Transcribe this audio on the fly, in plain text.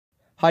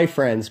Hi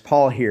friends,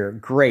 Paul here.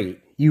 Great.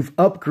 You've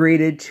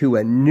upgraded to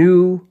a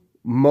new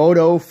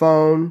Moto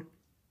phone.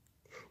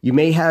 You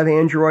may have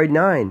Android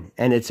 9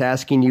 and it's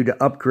asking you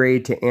to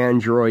upgrade to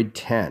Android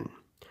 10.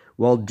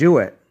 Well, do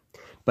it.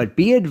 But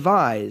be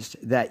advised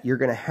that you're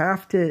going to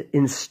have to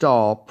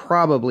install,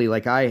 probably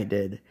like I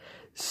did,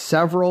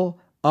 several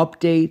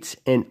updates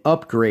and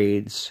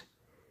upgrades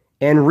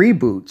and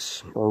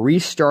reboots or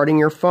restarting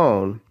your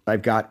phone.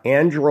 I've got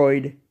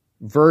Android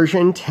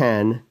version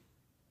 10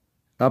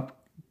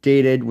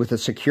 updated with a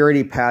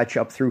security patch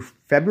up through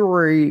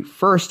February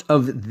 1st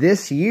of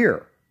this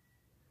year.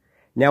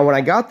 Now, when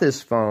I got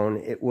this phone,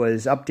 it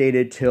was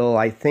updated till,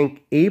 I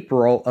think,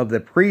 April of the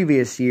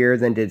previous year,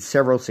 then did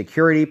several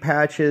security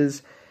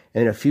patches,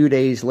 and a few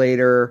days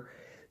later,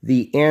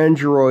 the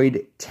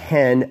Android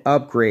 10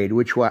 upgrade,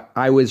 which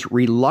I was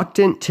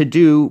reluctant to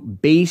do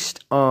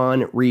based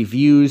on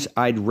reviews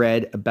I'd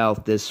read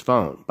about this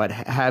phone. But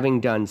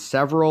having done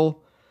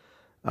several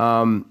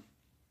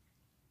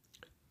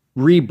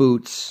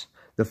reboots,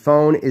 the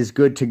phone is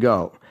good to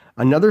go.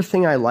 Another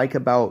thing I like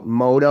about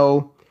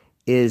Moto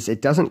is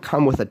it doesn't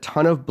come with a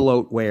ton of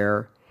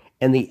bloatware,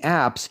 and the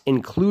apps,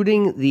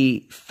 including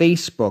the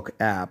Facebook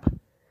app,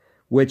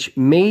 which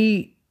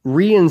may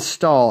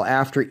reinstall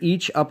after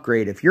each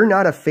upgrade. If you're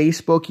not a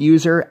Facebook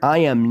user, I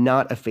am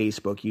not a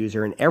Facebook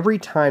user, and every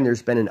time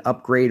there's been an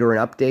upgrade or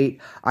an update,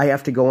 I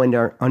have to go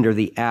under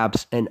the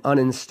apps and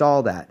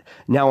uninstall that.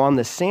 Now, on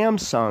the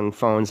Samsung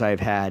phones I've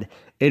had,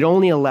 it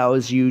only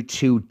allows you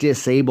to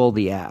disable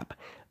the app.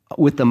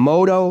 With the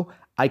Moto,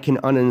 I can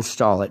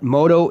uninstall it.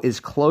 Moto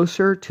is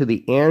closer to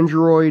the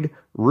Android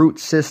root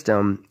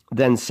system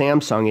than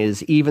Samsung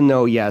is, even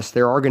though, yes,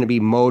 there are going to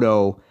be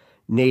Moto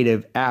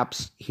native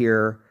apps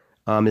here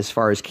as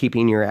far as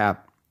keeping your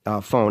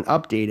phone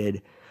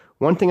updated.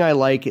 One thing I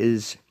like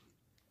is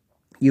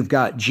you've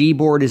got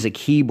Gboard as a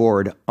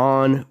keyboard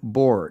on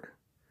board.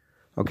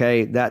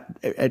 Okay,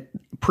 that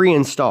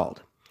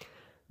pre-installed.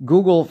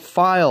 Google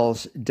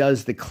Files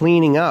does the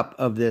cleaning up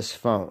of this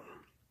phone.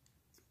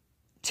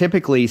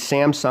 Typically,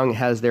 Samsung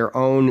has their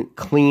own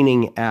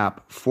cleaning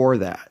app for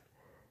that.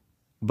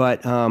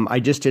 But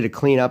I just did a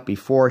cleanup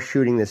before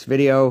shooting this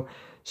video.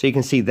 So you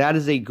can see that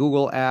is a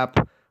Google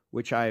app,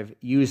 which I've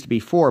used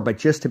before. But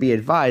just to be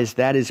advised,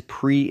 that is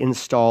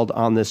pre-installed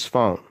on this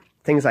phone.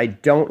 Things I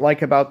don't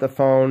like about the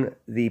phone,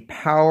 the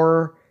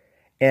power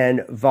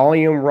and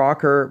volume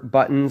rocker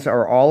buttons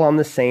are all on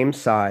the same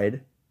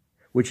side,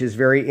 which is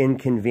very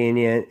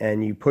inconvenient,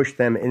 and you push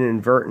them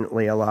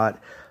inadvertently a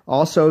lot.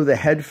 Also, the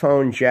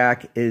headphone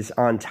jack is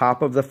on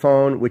top of the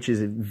phone, which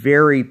is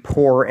very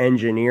poor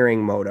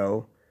engineering,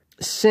 Moto.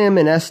 SIM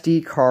and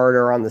SD card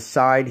are on the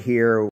side here.